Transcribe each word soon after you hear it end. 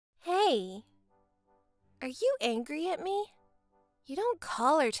Hey! Are you angry at me? You don't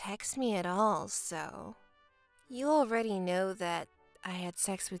call or text me at all, so... You already know that I had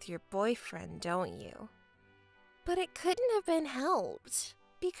sex with your boyfriend, don't you? But it couldn't have been helped,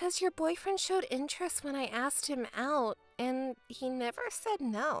 because your boyfriend showed interest when I asked him out, and he never said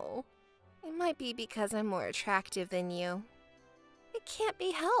no. It might be because I'm more attractive than you. It can't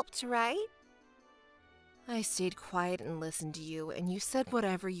be helped, right? I stayed quiet and listened to you, and you said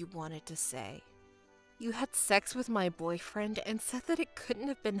whatever you wanted to say. You had sex with my boyfriend and said that it couldn't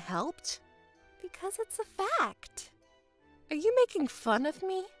have been helped? Because it's a fact. Are you making fun of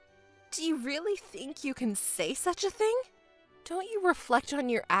me? Do you really think you can say such a thing? Don't you reflect on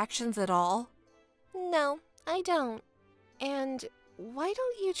your actions at all? No, I don't. And why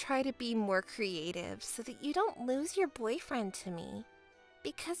don't you try to be more creative so that you don't lose your boyfriend to me?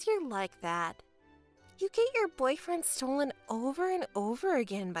 Because you're like that. You get your boyfriend stolen over and over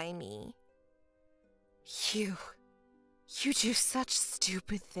again by me. You do such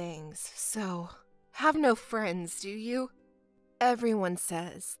stupid things, so have no friends, do you? Everyone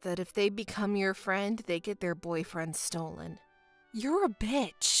says that if they become your friend, they get their boyfriend stolen. You're a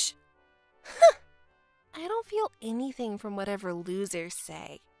bitch. I don't feel anything from whatever losers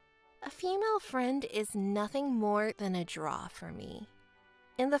say. A female friend is nothing more than a draw for me.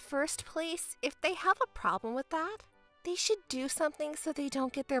 In the first place, if they have a problem with that, they should do something so they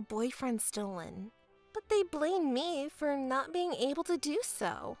don't get their boyfriend stolen. But they blame me for not being able to do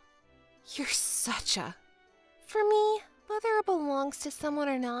so. You're such a... For me, whether it belongs to someone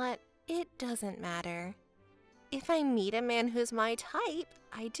or not, it doesn't matter. If I meet a man who's my type,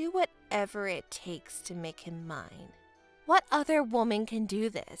 I do whatever it takes to make him mine. What other woman can do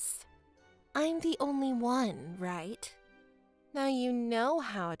this? I'm the only one, right? Now you know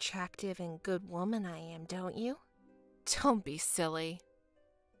how attractive and good woman I am, don't you? Don't be silly.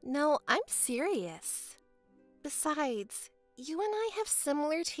 No, I'm serious. Besides, you and I have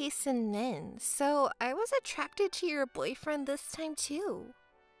similar tastes in men, so I was attracted to your boyfriend this time too.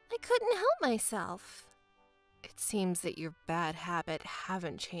 I couldn't help myself. It seems that your bad habits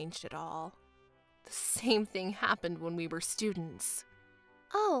haven't changed at all. The same thing happened when we were students.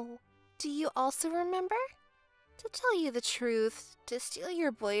 Oh, do you also remember? To tell you the truth, to steal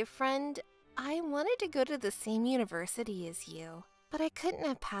your boyfriend, I wanted to go to the same university as you, but I couldn't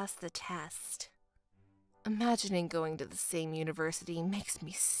have passed the test. Imagining going to the same university makes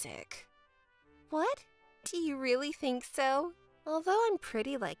me sick. What? Do you really think so? Although I'm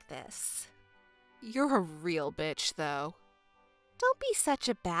pretty like this. You're a real bitch, though. Don't be such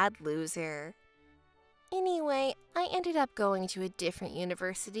a bad loser. Anyway, I ended up going to a different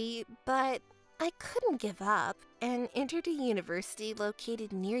university, but I couldn't give up and entered a university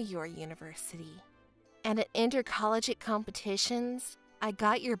located near your university. And at intercollegiate competitions, I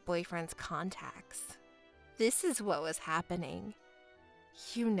got your boyfriend's contacts. This is what was happening.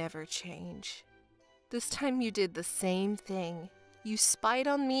 You never change. This time you did the same thing. You spied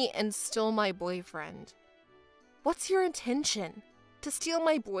on me and stole my boyfriend. What's your intention? To steal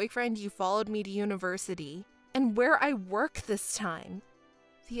my boyfriend, you followed me to university, and where I work this time.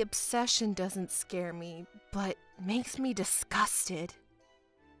 The obsession doesn't scare me, but makes me disgusted.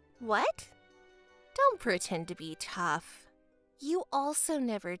 What? Don't pretend to be tough. You also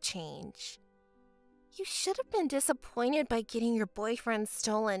never change. You should have been disappointed by getting your boyfriend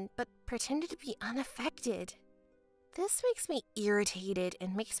stolen, but pretended to be unaffected. This makes me irritated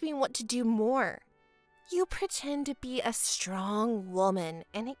and makes me want to do more. You pretend to be a strong woman,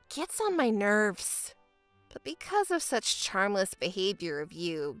 and it gets on my nerves. But because of such charmless behavior of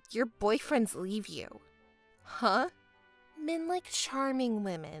you, your boyfriends leave you. Huh? Men like charming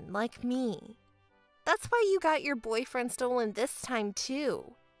women like me. That's why you got your boyfriend stolen this time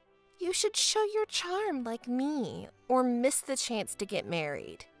too. You should show your charm like me, or miss the chance to get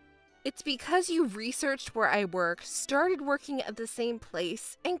married. It's because you researched where I work, started working at the same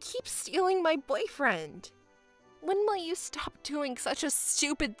place, and keep stealing my boyfriend. When will you stop doing such a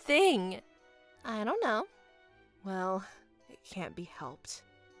stupid thing? I don't know. Well, it can't be helped.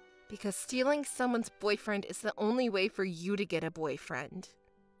 Because stealing someone's boyfriend is the only way for you to get a boyfriend.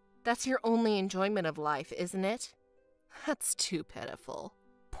 That's your only enjoyment of life, isn't it? That's too pitiful.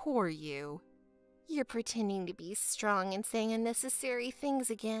 Poor you. You're pretending to be strong and saying unnecessary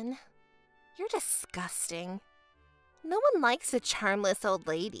things again. You're disgusting. No one likes a charmless old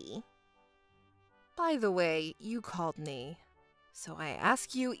lady. By the way, you called me. So I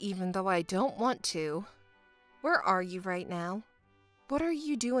ask you even though I don't want to. Where are you right now? What are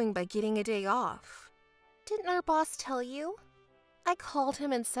you doing by getting a day off? Didn't our boss tell you? I called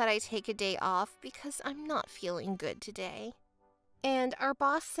him and said I take a day off because I'm not feeling good today. And our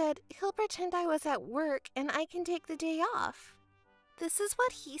boss said he'll pretend I was at work and I can take the day off. This is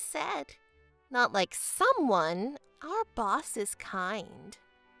what he said. Not like someone. Our boss is kind.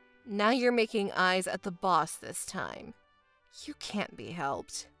 Now you're making eyes at the boss this time. You can't be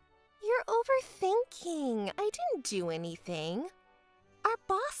helped. You're overthinking. I didn't do anything. Our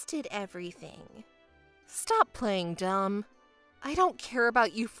boss did everything. Stop playing dumb. I don't care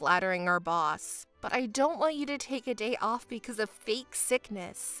about you flattering our boss, but I don't want you to take a day off because of fake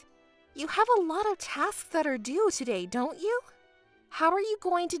sickness. You have a lot of tasks that are due today, don't you? How are you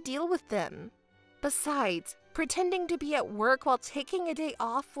going to deal with them? Besides, pretending to be at work while taking a day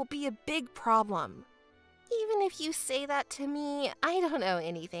off will be a big problem. Even if you say that to me, I don't know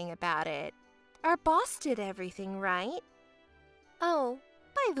anything about it. Our boss did everything, right? Oh,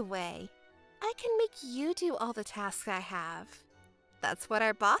 by the way, I can make you do all the tasks I have. That's what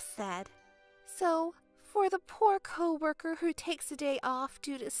our boss said. So, for the poor coworker who takes a day off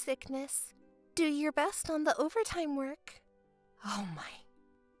due to sickness, do your best on the overtime work. Oh my,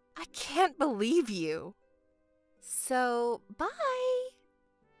 I can't believe you. So, bye.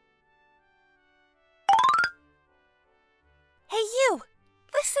 Hey you,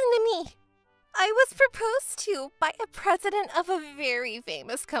 listen to me. I was proposed to by a president of a very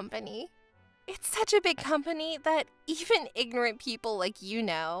famous company. It's such a big company that even ignorant people like you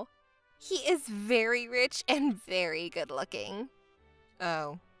know. He is very rich and very good looking.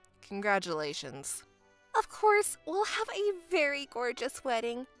 Oh, congratulations. Of course, we'll have a very gorgeous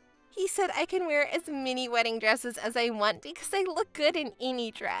wedding. He said I can wear as many wedding dresses as I want because I look good in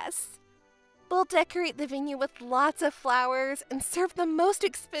any dress. We'll decorate the venue with lots of flowers and serve the most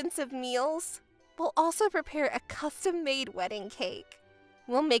expensive meals. We'll also prepare a custom-made wedding cake.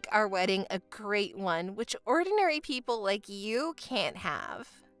 We'll make our wedding a great one, which ordinary people like you can't have.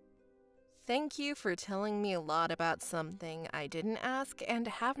 Thank you for telling me a lot about something I didn't ask and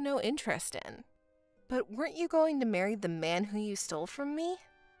have no interest in. But weren't you going to marry the man who you stole from me?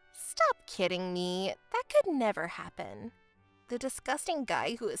 Stop kidding me. That could never happen. The disgusting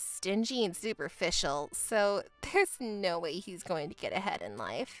guy who is stingy and superficial, so there's no way he's going to get ahead in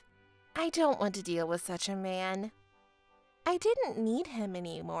life. I don't want to deal with such a man. I didn't need him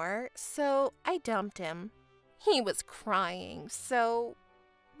anymore, so I dumped him. He was crying, so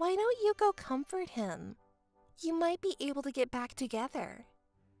why don't you go comfort him? You might be able to get back together.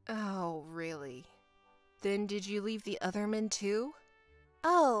 Oh, really? Then did you leave the other men too?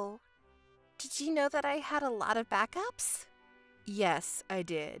 Oh, did you know that I had a lot of backups? Yes, I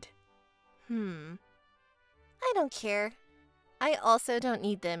did. I don't care. I also don't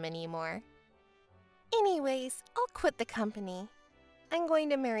need them anymore. Anyways, I'll quit the company. I'm going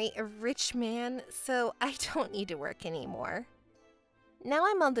to marry a rich man, so I don't need to work anymore. Now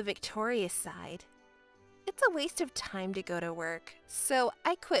I'm on the victorious side. It's a waste of time to go to work, so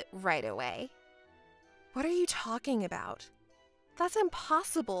I quit right away. What are you talking about? That's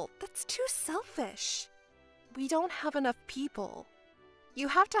impossible. That's too selfish. We don't have enough people. You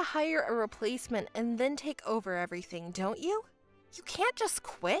have to hire a replacement and then take over everything, don't you? You can't just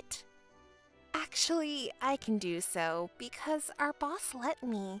quit. Actually, I can do so because our boss let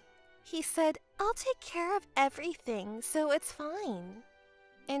me. He said, I'll take care of everything, so it's fine.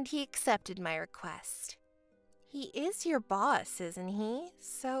 And he accepted my request. He is your boss, isn't he?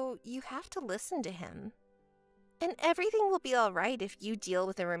 So you have to listen to him. And everything will be all right if you deal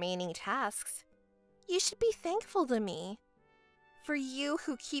with the remaining tasks. You should be thankful to me. For you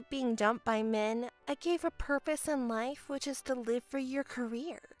who keep being dumped by men, I gave a purpose in life, which is to live for your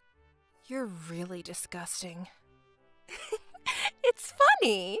career. You're really disgusting. It's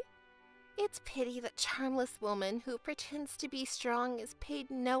funny. It's pity that charmless woman who pretends to be strong is paid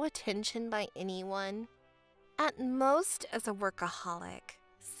no attention by anyone. At most as a workaholic.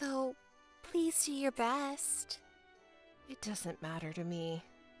 So please do your best. It doesn't matter to me.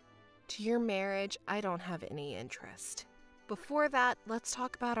 To your marriage, I don't have any interest. Before that, let's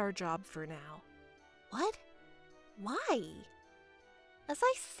talk about our job for now. What? Why? As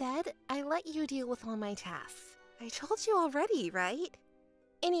I said, I let you deal with all my tasks. I told you already, right?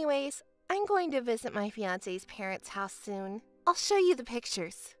 Anyways, I'm going to visit my fiancé's parents' house soon. I'll show you the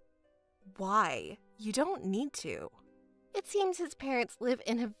pictures. Why? You don't need to. It seems his parents live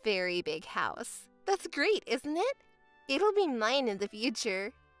in a very big house. That's great, isn't it? It'll be mine in the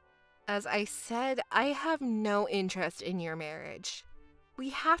future. As I said, I have no interest in your marriage. We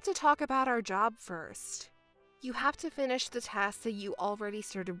have to talk about our job first. You have to finish the tasks that you already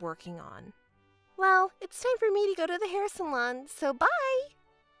started working on. Well, it's time for me to go to the hair salon, so bye!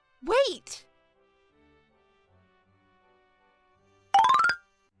 Wait!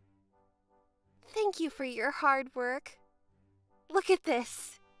 Thank you for your hard work. Look at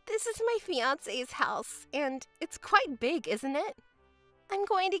this. This is my fiancé's house, and it's quite big, isn't it? I'm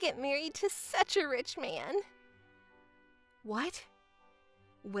going to get married to such a rich man. What?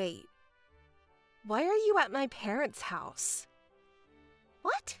 Wait. Why are you at my parents' house?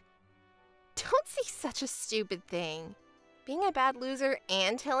 What? Don't say such a stupid thing. Being a bad loser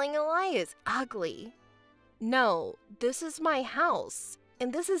and telling a lie is ugly. No, this is my house,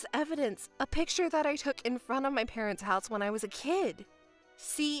 and this is evidence, a picture that I took in front of my parents' house when I was a kid.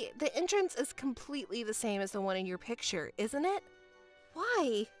 See, the entrance is completely the same as the one in your picture, isn't it?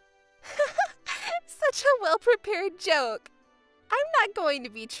 Why? Such a well-prepared joke. I'm not going to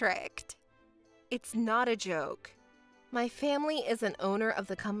be tricked. It's not a joke. My family is an owner of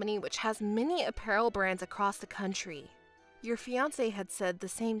the company which has many apparel brands across the country. Your fiancé had said the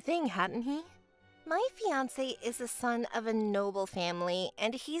same thing, hadn't he? My fiancé is the son of a noble family,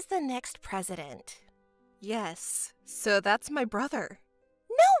 and he's the next president. Yes, so that's my brother.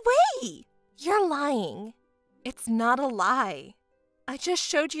 No way! You're lying. It's not a lie. I just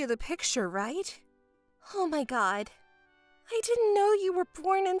showed you the picture, right? Oh my god. I didn't know you were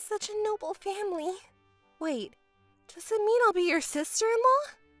born in such a noble family. Wait, does it mean I'll be your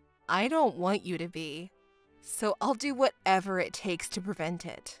sister-in-law? I don't want you to be, so I'll do whatever it takes to prevent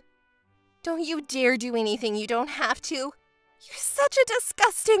it. Don't you dare do anything you don't have to. You're such a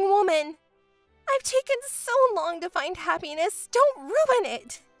disgusting woman. I've taken so long to find happiness. Don't ruin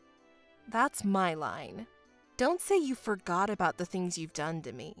it. That's my line. Don't say you forgot about the things you've done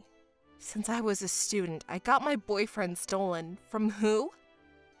to me. Since I was a student, I got my boyfriend stolen. From who?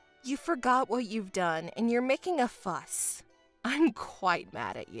 You forgot what you've done, and you're making a fuss. I'm quite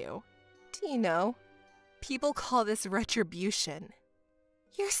mad at you. Do you know? People call this retribution.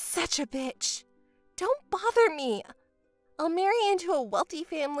 You're such a bitch. Don't bother me. I'll marry into a wealthy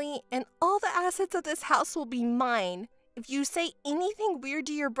family, and all the assets of this house will be mine. If you say anything weird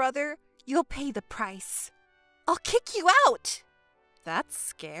to your brother, you'll pay the price. I'll kick you out. That's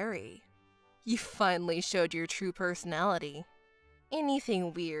scary. You finally showed your true personality.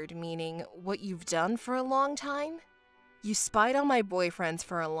 Anything weird meaning what you've done for a long time? You spied on my boyfriends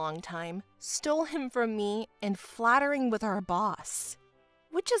for a long time, stole him from me, and flattering with our boss.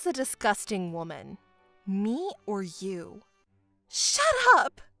 Which is a disgusting woman? Me or you? Shut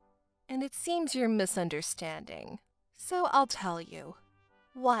up! And it seems you're misunderstanding. So I'll tell you.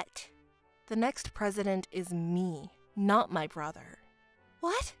 What? The next president is me, not my brother.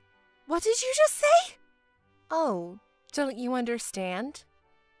 What? What did you just say? Oh, don't you understand?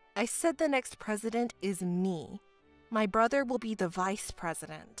 I said the next president is me. My brother will be the vice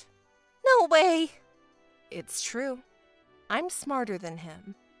president. No way! It's true. I'm smarter than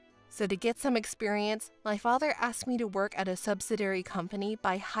him. So to get some experience, my father asked me to work at a subsidiary company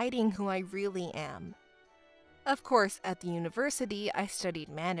by hiding who I really am. Of course, at the university, I studied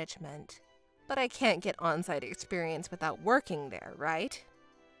management. But I can't get on-site experience without working there, right?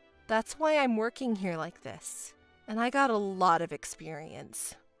 That's why I'm working here like this. And I got a lot of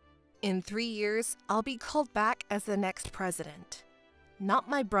experience. In 3 years, I'll be called back as the next president. Not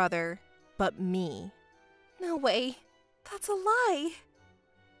my brother, but me. No way. That's a lie.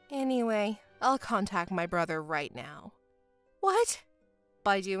 Anyway, I'll contact my brother right now. What?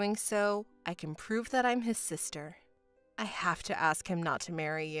 By doing so, I can prove that I'm his sister. I have to ask him not to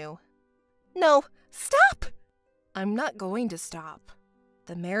marry you. No, stop! I'm not going to stop.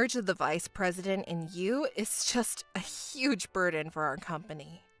 The marriage of the vice president and you is just a huge burden for our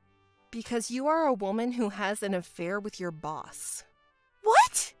company. Because you are a woman who has an affair with your boss.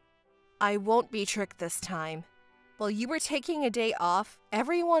 What? I won't be tricked this time. While you were taking a day off,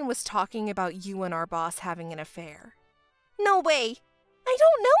 everyone was talking about you and our boss having an affair. No way! I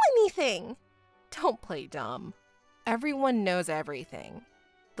don't know anything! Don't play dumb. Everyone knows everything.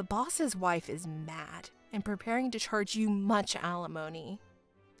 The boss's wife is mad and preparing to charge you much alimony.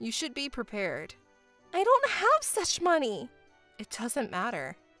 You should be prepared. I don't have such money! It doesn't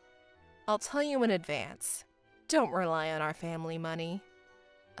matter. I'll tell you in advance. Don't rely on our family money.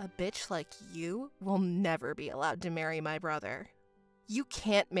 A bitch like you will never be allowed to marry my brother. You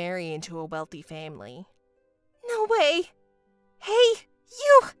can't marry into a wealthy family. No way! Hey,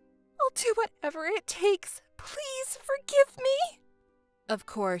 you! I'll do whatever it takes. Please forgive me. Of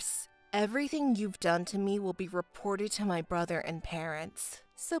course, everything you've done to me will be reported to my brother and parents.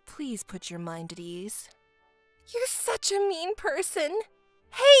 So please put your mind at ease. You're such a mean person.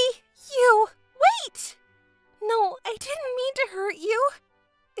 Hey, you! Wait! No, I didn't mean to hurt you.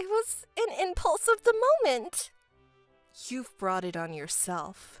 It was an impulse of the moment. You've brought it on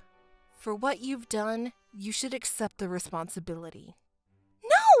yourself. For what you've done, you should accept the responsibility.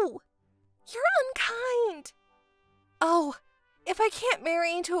 No! You're unkind. Oh, if I can't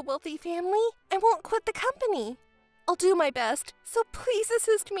marry into a wealthy family, I won't quit the company. I'll do my best, so please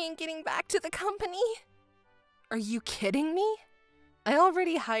assist me in getting back to the company. Are you kidding me? I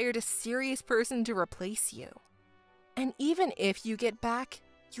already hired a serious person to replace you. And even if you get back,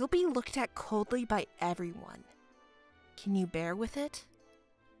 you'll be looked at coldly by everyone. Can you bear with it?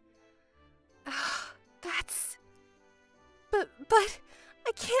 But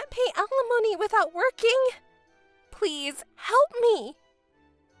I can't pay alimony without working. Please, help me.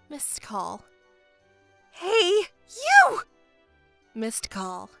 Missed call. Hey, you! Missed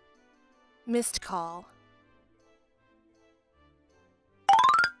call. Missed call.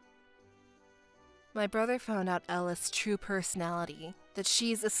 My brother found out Ella's true personality, that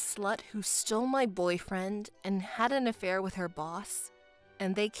she's a slut who stole my boyfriend and had an affair with her boss,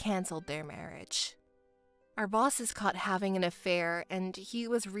 and they canceled their marriage. Our boss is caught having an affair, and he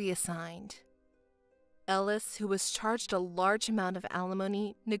was reassigned. Ellis, who was charged a large amount of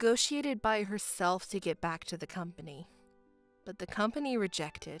alimony, negotiated by herself to get back to the company. But the company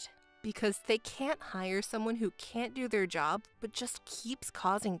rejected, because they can't hire someone who can't do their job but just keeps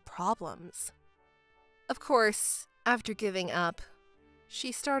causing problems. Of course, after giving up,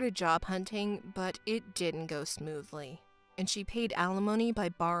 she started job hunting, but it didn't go smoothly, and she paid alimony by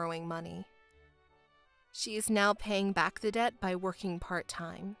borrowing money. She is now paying back the debt by working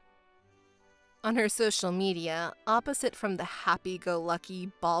part-time. On her social media, opposite from the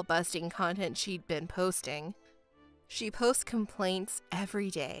happy-go-lucky, ball-busting content she'd been posting, she posts complaints every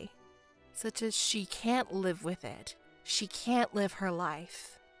day, such as she can't live with it, she can't live her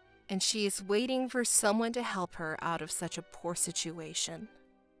life, and she is waiting for someone to help her out of such a poor situation.